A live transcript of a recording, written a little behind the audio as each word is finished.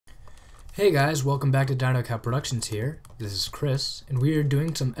Hey guys, welcome back to Dinocow Productions here. This is Chris, and we are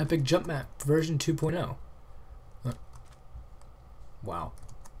doing some epic jump map version 2.0. Wow.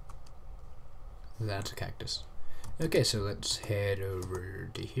 That's a cactus. Okay, so let's head over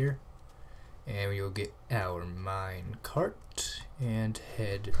to here, and we will get our mine cart and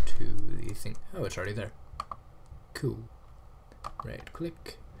head to the thing. Oh, it's already there. Cool. Right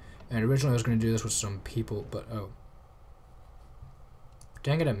click. And originally I was going to do this with some people, but oh.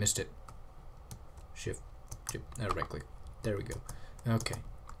 Dang it, I missed it. Shift, right click. There we go. Okay.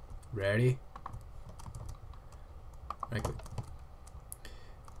 Ready? Right click.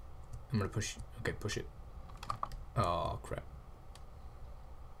 I'm gonna push. Okay, push it. Oh crap.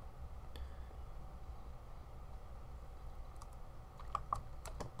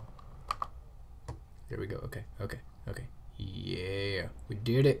 There we go. Okay. Yeah, we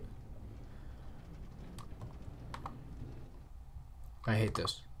did it. I hate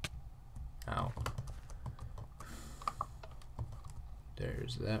this. Ow.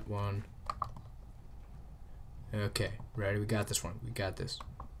 There's that one. Okay, ready? We got this one. We got this.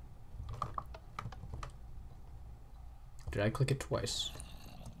 Did I click it twice?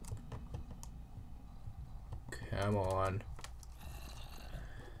 Come on.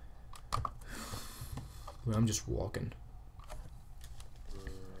 Well, I'm just walking.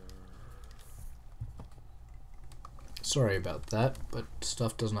 Sorry about that, but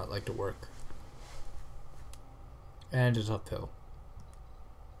stuff does not like to work. And it's uphill.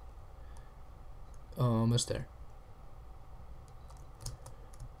 Almost there.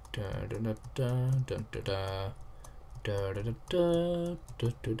 Da da da da da da da da da da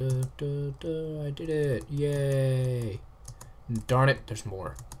da da da da. I did it! Yay! Darn it! There's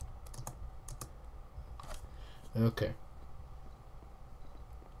more. Okay.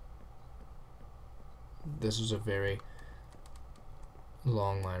 This is a very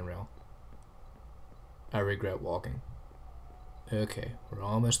long line rail. I regret walking. Okay, we're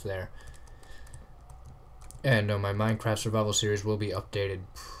almost there. And my Minecraft survival series will be updated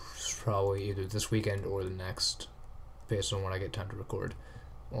probably either this weekend or the next, based on when I get time to record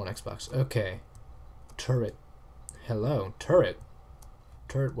on Xbox. Okay. Turret. Hello. Turret.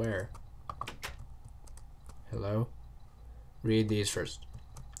 Turret where? Hello? Read these first.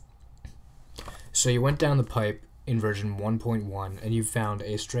 So you went down the pipe in version 1.1 and you found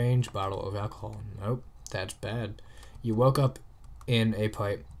a strange bottle of alcohol. Nope, that's bad. You woke up in a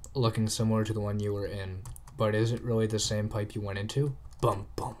pipe looking similar to the one you were in, but is it really the same pipe you went into? Bum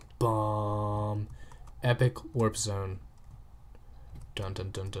bum bum. Epic warp zone. Dun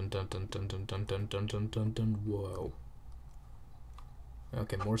dun dun dun dun dun dun dun dun dun dun dun dun dun. Whoa.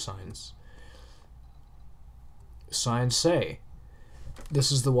 Okay, more signs. Signs say,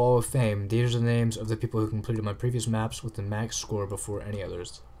 this is the Wall of Fame. These are the names of the people who completed my previous maps with the max score before any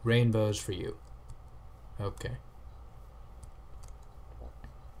others. Rainbows for you. Okay.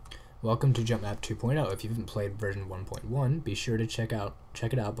 Welcome to Jump Map 2.0. If you haven't played version 1.1, be sure to check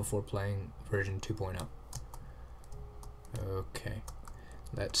it out before playing version 2.0. Okay.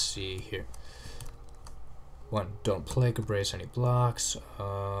 Let's see here. 1. Don't break or brace any blocks.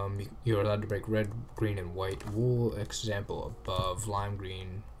 You're allowed to break red, green, and white wool. Example above. Lime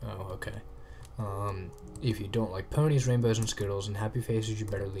green. Oh, okay. If you don't like ponies, rainbows, and skittles, and happy faces, you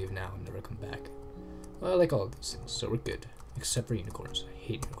better leave now and never come back. Well, I like all of those things, so we're good. Except for unicorns. I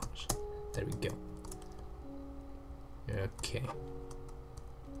hate unicorns. There we go. Okay.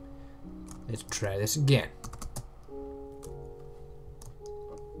 Let's try this again.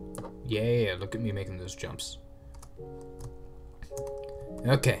 Yeah, look at me making those jumps.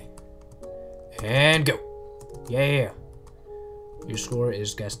 Okay. And go. Yeah. Your score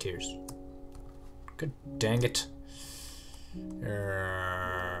is gas tears. Good dang it.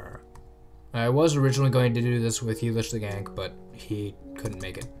 I was originally going to do this with Heelish the Gank, but he couldn't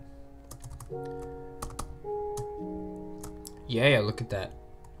make it. Yeah, look at that.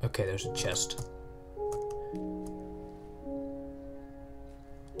 Okay, there's a chest.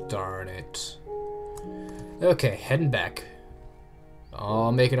 Darn it. Okay, heading back.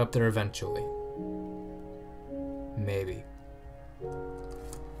 I'll make it up there eventually. Maybe.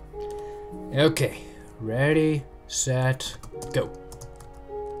 Okay, ready, set, go.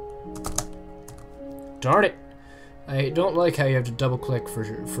 Darn it! I don't like how you have to double click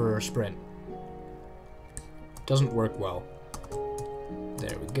for a sprint. Doesn't work well.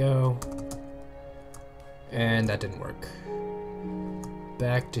 There we go. And that didn't work.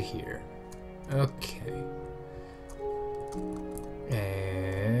 Back to here. Okay.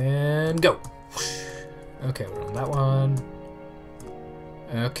 And go. Okay, we're on that one.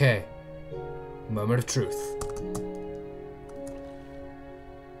 Okay. Moment of truth.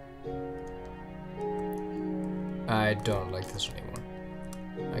 I don't like this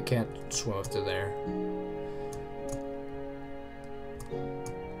anymore. I can't swim up to there.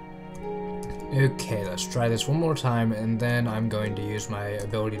 Okay, let's try this one more time, and then I'm going to use my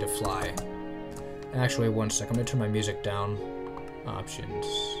ability to fly. Actually, one sec. I'm going to turn my music down. Options.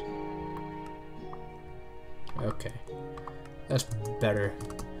 Okay. That's better.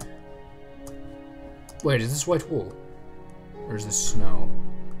 Wait, is this white wool? Or is this snow?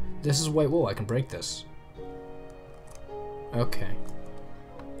 This is white wool. I can break this. Okay.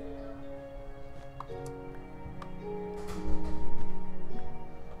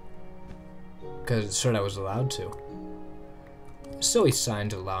 Because it said I was allowed to. Silly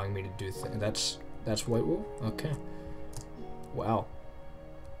signs allowing me to do things. That's white wool? Okay. Wow.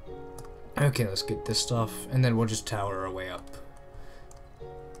 Okay, let's get this stuff, and then we'll just tower our way up.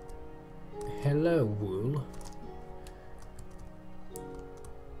 Hello, wool.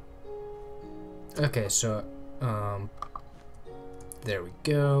 Okay, so, there we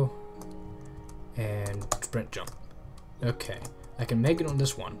go. And sprint jump. Okay, I can make it on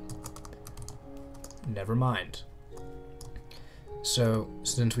this one. Never mind. So,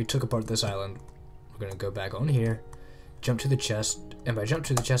 since we took apart this island, we're gonna go back on here, jump to the chest, and by jump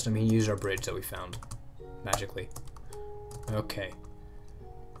to the chest, I mean use our bridge that we found. Magically. Okay.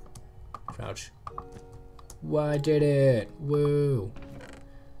 Crouch. Well, I did it! Woo!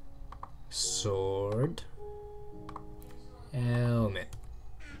 Sword. Helmet.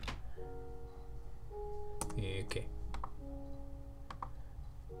 Okay.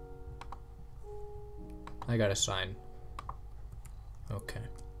 I got a sign. Okay.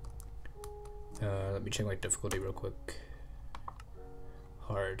 Let me check my difficulty real quick.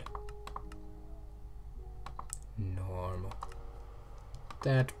 Hard. Normal.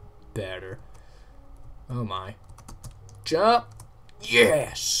 That better. Oh my. Jump!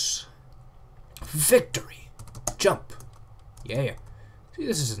 Yes! Victory! Jump! Yeah. See,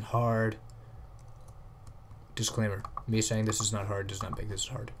 this isn't hard. Disclaimer. Me saying this is not hard does not make this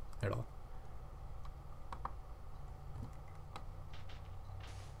hard at all.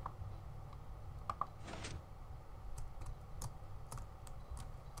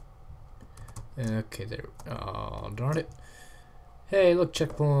 Okay, there. Oh, darn it. Hey, look,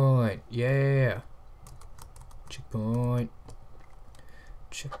 checkpoint. Yeah. Checkpoint.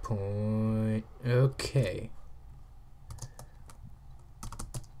 Checkpoint. Okay.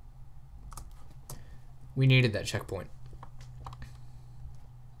 We needed that checkpoint.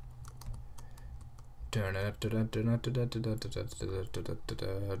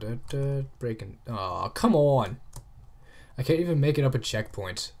 Breaking. Oh, come on. I can't even make it up a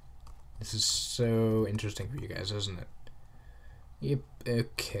checkpoint. This is so interesting for you guys, isn't it? Yep,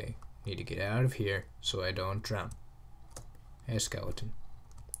 okay. Need to get out of here so I don't drown. Hey, skeleton.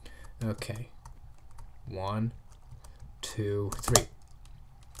 Okay. 1, 2, 3.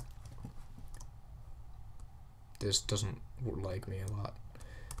 This doesn't like me a lot.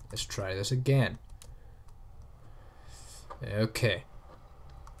 Let's try this again. Okay.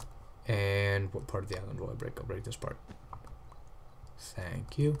 And what part of the island will I break? I'll break this part.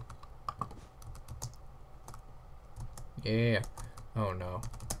 Thank you. Yeah. Oh no.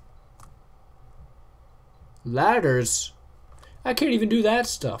 Ladders? I can't even do that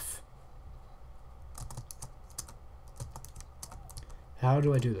stuff. How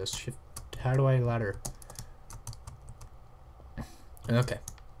do I do this? Shift. How do I ladder? Okay.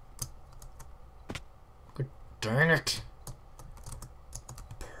 Good dang it.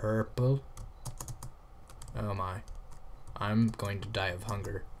 Purple. Oh my. I'm going to die of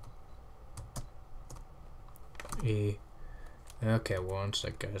hunger. Okay, one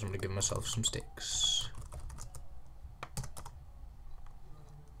sec, guys. I'm gonna give myself some steaks.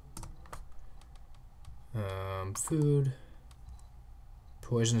 Food.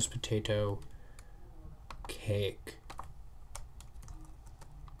 Poisonous potato. Cake.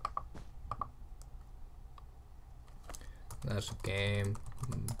 That's game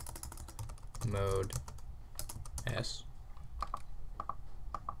mode S.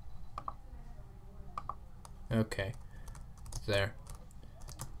 Okay. There.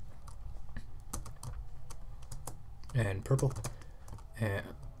 And purple. And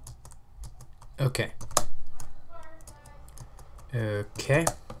okay. Okay.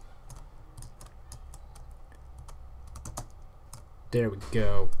 There we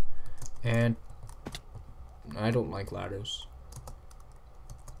go. And I don't like ladders.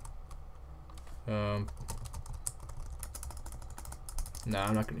 No,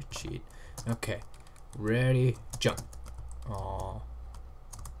 I'm not gonna cheat. Okay. Ready, jump. Aw.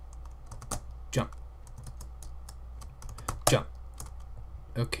 Jump. Jump.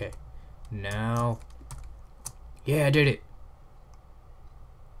 Okay. Now Yeah, I did it.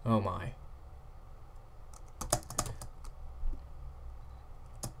 Oh my.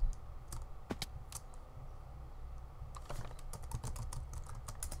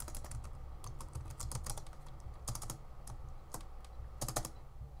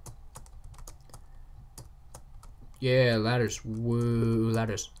 Yeah, ladders. Woo,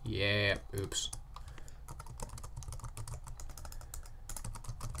 ladders. Yeah, oops.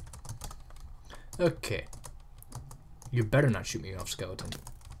 Okay. You better not shoot me off, skeleton.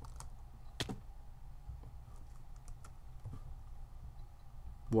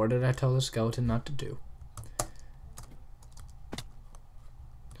 What did I tell the skeleton not to do?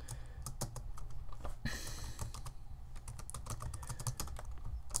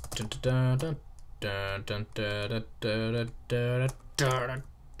 Dun, dun, dun, dun, dun, dun, dun, dun, dun,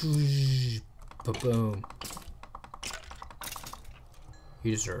 dun, boom.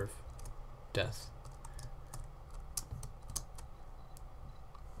 You deserve death.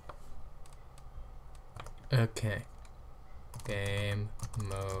 Okay. Game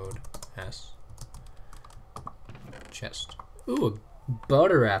mode S. Chest. Ooh, a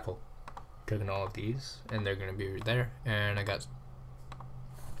butter apple. Taking all of these, and they're gonna be there. And I got.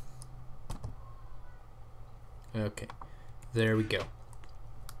 Okay, there we go.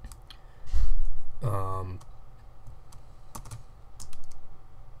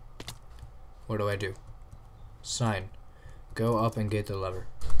 What do I do? Sign. Go up and get the lever.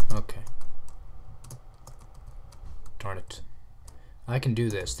 Okay. Darn it. I can do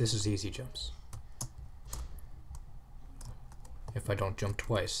this. This is easy jumps. If I don't jump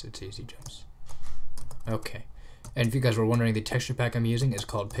twice, it's easy jumps. Okay. And if you guys were wondering, the texture pack I'm using is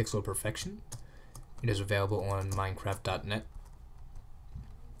called Pixel Perfection. It is available on Minecraft.net.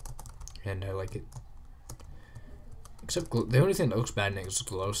 And I like it. Except the only thing that looks bad in it is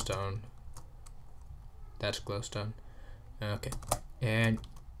glowstone. That's glowstone. Okay. And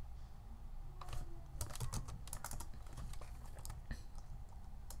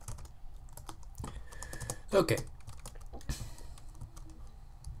okay.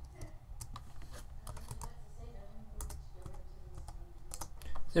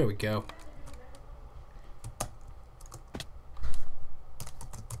 There we go.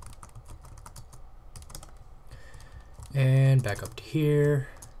 And back up to here.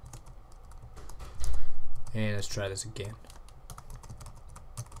 And let's try this again.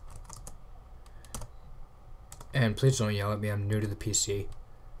 And please don't yell at me, I'm new to the PC.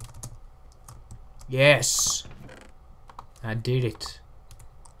 Yes! I did it.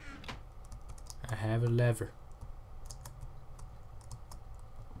 I have a lever.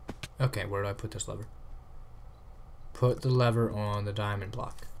 Okay, where do I put this lever? Put the lever on the diamond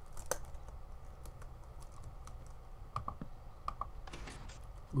block.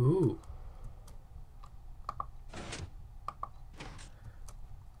 Ooh.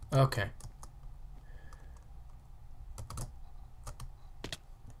 Okay.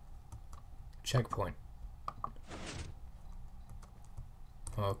 Checkpoint.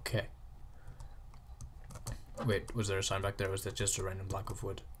 Okay. Wait, was there a sign back there? Or was that just a random block of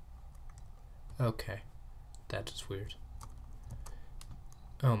wood? Okay. That is weird.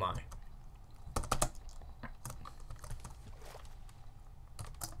 Oh my.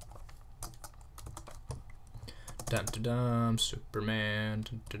 Dun dun dun, Superman.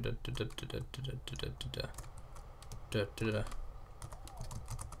 Dun, dun, dun, dun, dun, dun, dun, dun, dun, dun, dun, dun.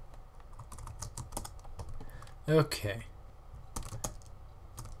 Okay.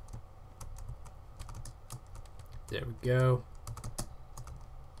 There we go.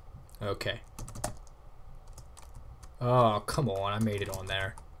 Okay. Oh, come on. I made it on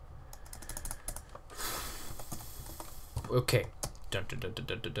there. Okay. Dun, dun, dun, dun,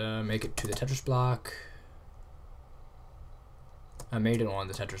 dun, dun, dun. Make it to the Tetris block. I made it on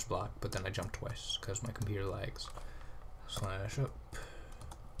the Tetris block, but then I jumped twice because my computer lags. Slash up.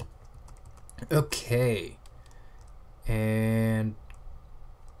 Okay. And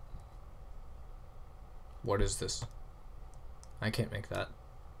what is this? I can't make that.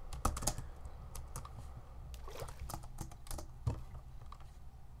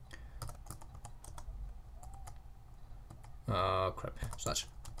 Oh crap. Slash.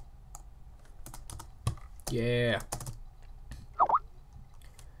 Yeah.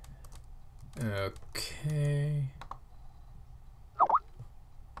 Okay.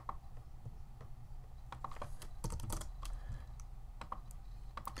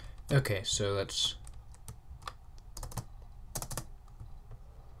 Okay, so let's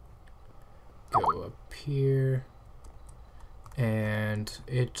go up here, and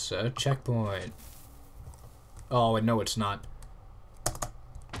it's a checkpoint. Oh, no, it's not.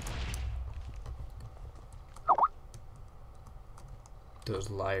 those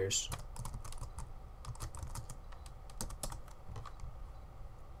liars.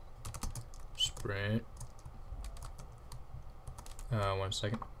 Sprint. 1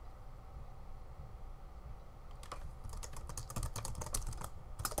 second.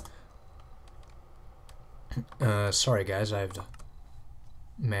 Sorry guys, I have to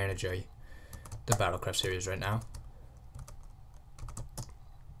manage the Battlecraft series right now.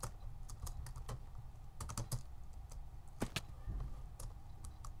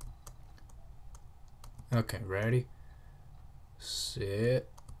 Okay, ready? Sit.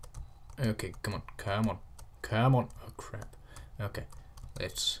 Okay, come on, come on, come on. Oh crap. Okay,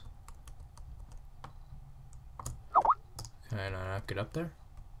 let's. Can I not get up there?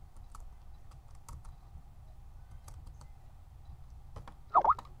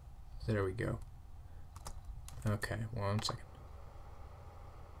 There we go. Okay, 1 second.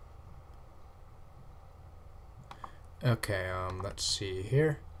 Okay, let's see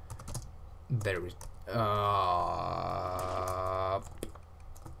here. There we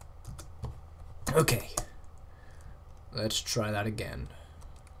okay. Let's try that again.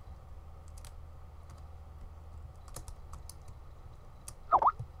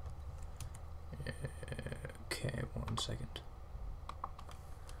 Okay, 1 second.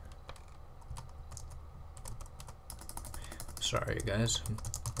 Sorry guys,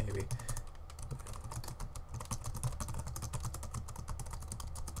 maybe.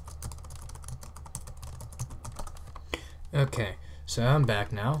 Okay, so I'm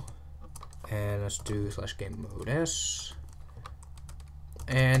back now, and let's do /game mode S,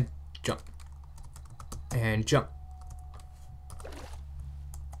 and jump, and jump.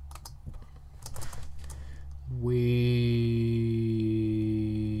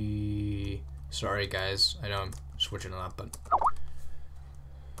 Sorry guys, I know I'm switching a lot, but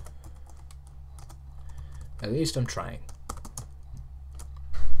at least I'm trying.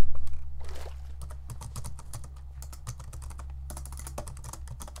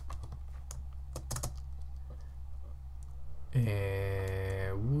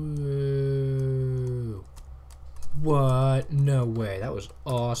 Woo. What? No way. That was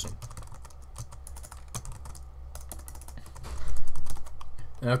awesome.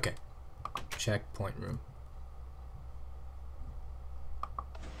 Okay. Checkpoint room.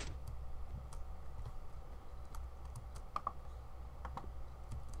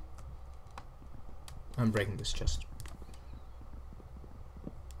 I'm breaking this chest.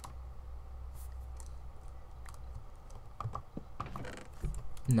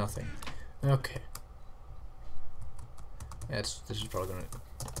 Nothing. Okay. This is probably gonna.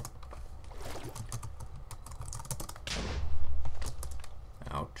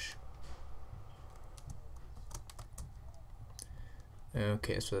 Ouch.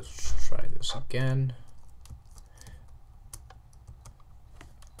 Okay, so let's try this again.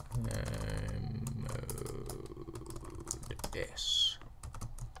 Mode S.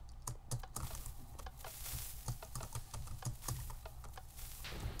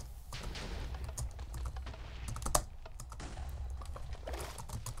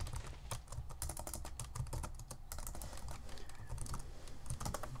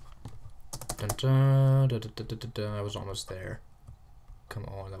 Dun, dun, dun, dun, dun, dun, dun. I was almost there. Come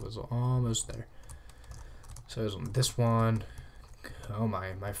on, that was almost there. So it was on this one. Oh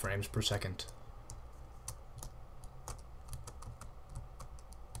my frames per second.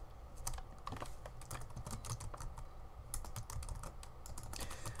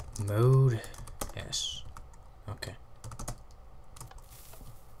 Mode S. Okay.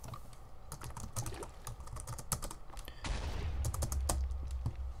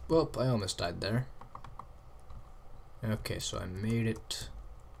 Well, I almost died there. Okay, so I made it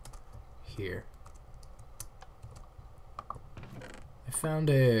here. I found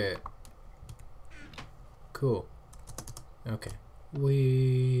it. Cool. Okay.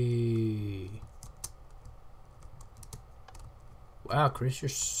 Wow, Chris, you're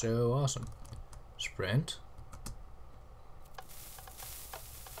so awesome. Sprint.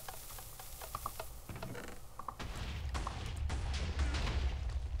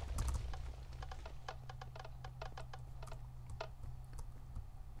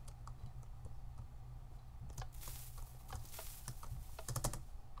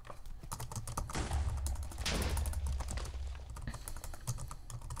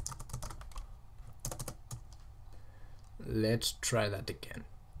 Let's try that again.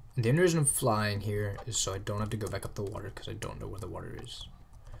 The only reason I'm flying here is so I don't have to go back up the water because I don't know where the water is.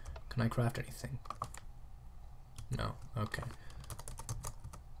 Can I craft anything? No. Okay.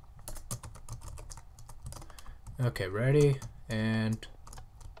 Okay, ready, and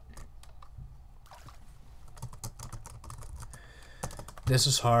This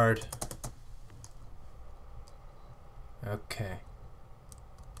is hard. Okay.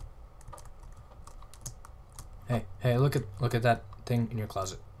 Hey, look at that thing in your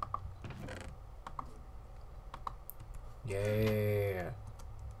closet. Yeah.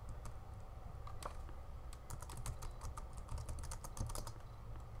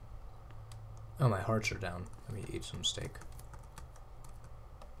 Oh, my hearts are down. Let me eat some steak.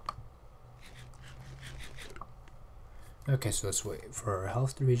 Okay, so let's wait for our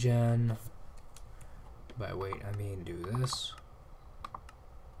health to regen. By wait, I mean do this.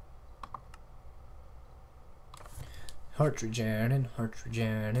 Heart regening,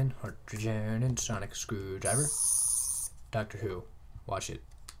 sonic screwdriver. Doctor Who. Watch it.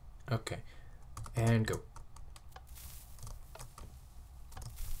 Okay. And go.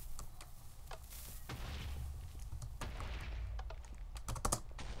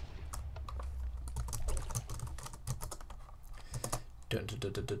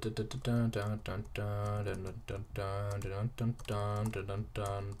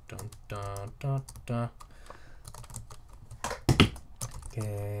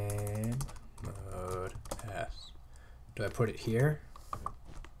 Game mode S. Do I put it here?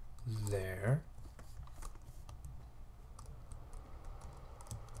 There.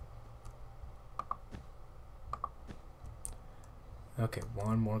 Okay,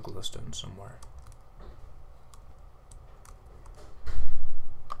 one more glowstone somewhere.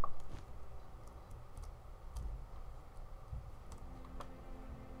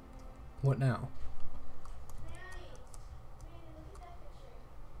 What now?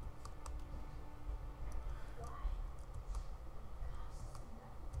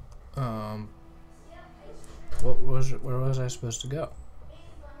 What was it? Where was I supposed to go?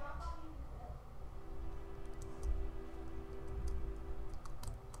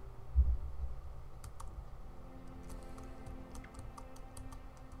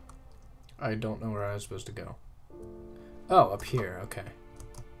 I don't know where I was supposed to go. Oh, up here, okay.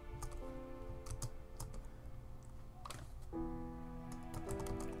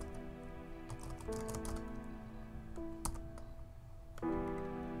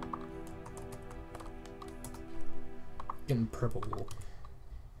 Getting purple wool.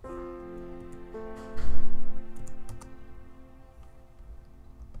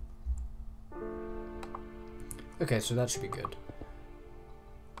 Okay, so that should be good.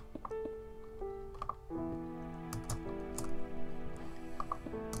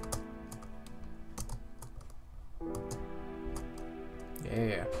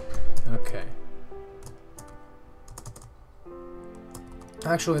 Yeah. Okay.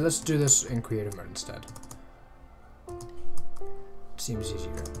 Actually, let's do this in creative mode instead. Seems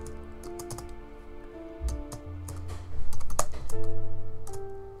easier.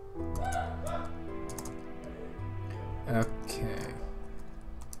 Okay.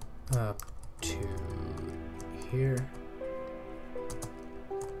 Up to here.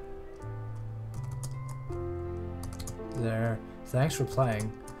 There. Thanks for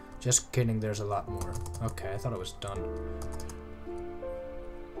playing. Just kidding, there's a lot more. Okay, I thought it was done.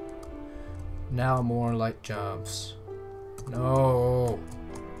 Now more light jobs. No.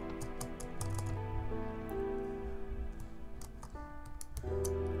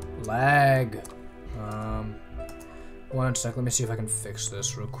 Lag. One sec, let me see if I can fix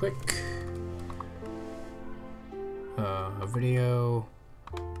this real quick. Video.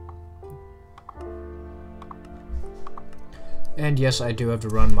 And yes, I do have to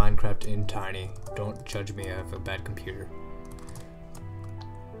run Minecraft in Tiny. Don't judge me, I have a bad computer.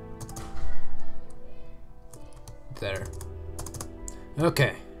 There.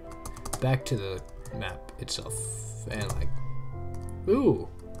 Okay. Back to the map itself. And like, ooh,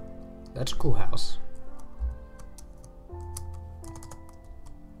 that's a cool house.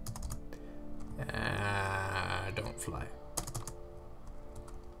 Don't fly.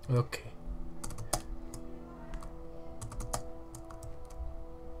 Okay.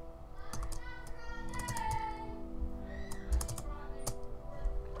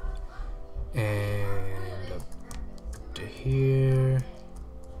 And up to here.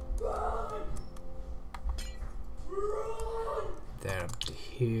 Then up to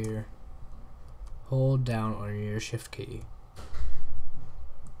here. Hold down on your shift key.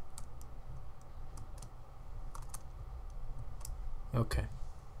 Okay.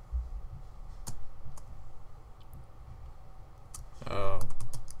 Oh.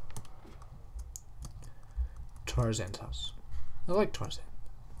 Tarzan's house. I like Tarzan.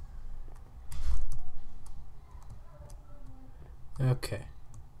 Okay.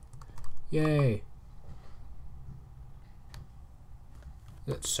 Yay.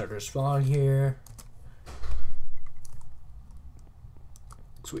 Let's start our spawn here.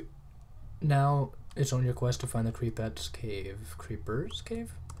 Sweet. Now it's on your quest to find the Creepet's Cave. Creeper's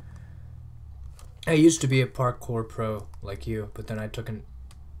Cave? I used to be a parkour pro like you, but then I took an...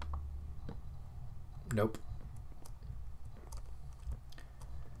 Nope.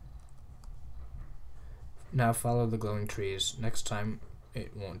 Now follow the glowing trees. Next time,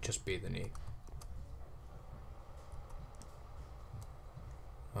 it won't just be the knee.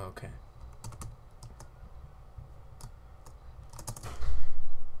 Okay.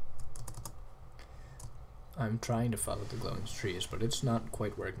 I'm trying to follow the glowing trees, but it's not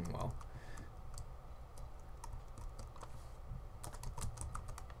quite working well.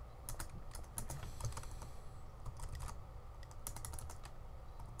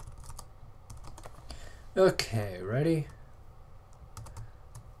 Okay, ready?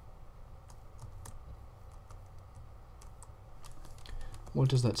 What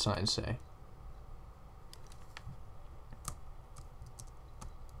does that sign say?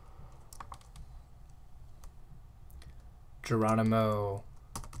 Geronimo.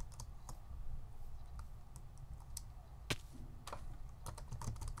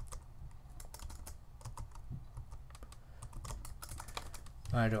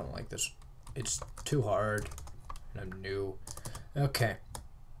 I don't like this. It's too hard, and I'm new. Okay.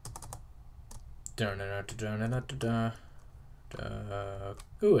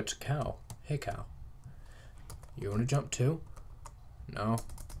 Ooh, it's a cow. Hey, cow. You want to jump too? No?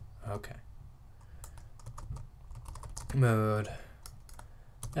 Okay. Mode.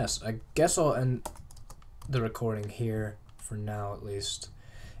 Yes, I guess I'll end the recording here, for now at least.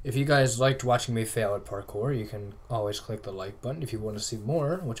 If you guys liked watching me fail at parkour, you can always click the like button. If you want to see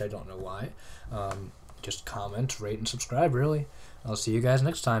more, which I don't know why, just comment, rate, and subscribe, really. I'll see you guys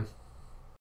next time.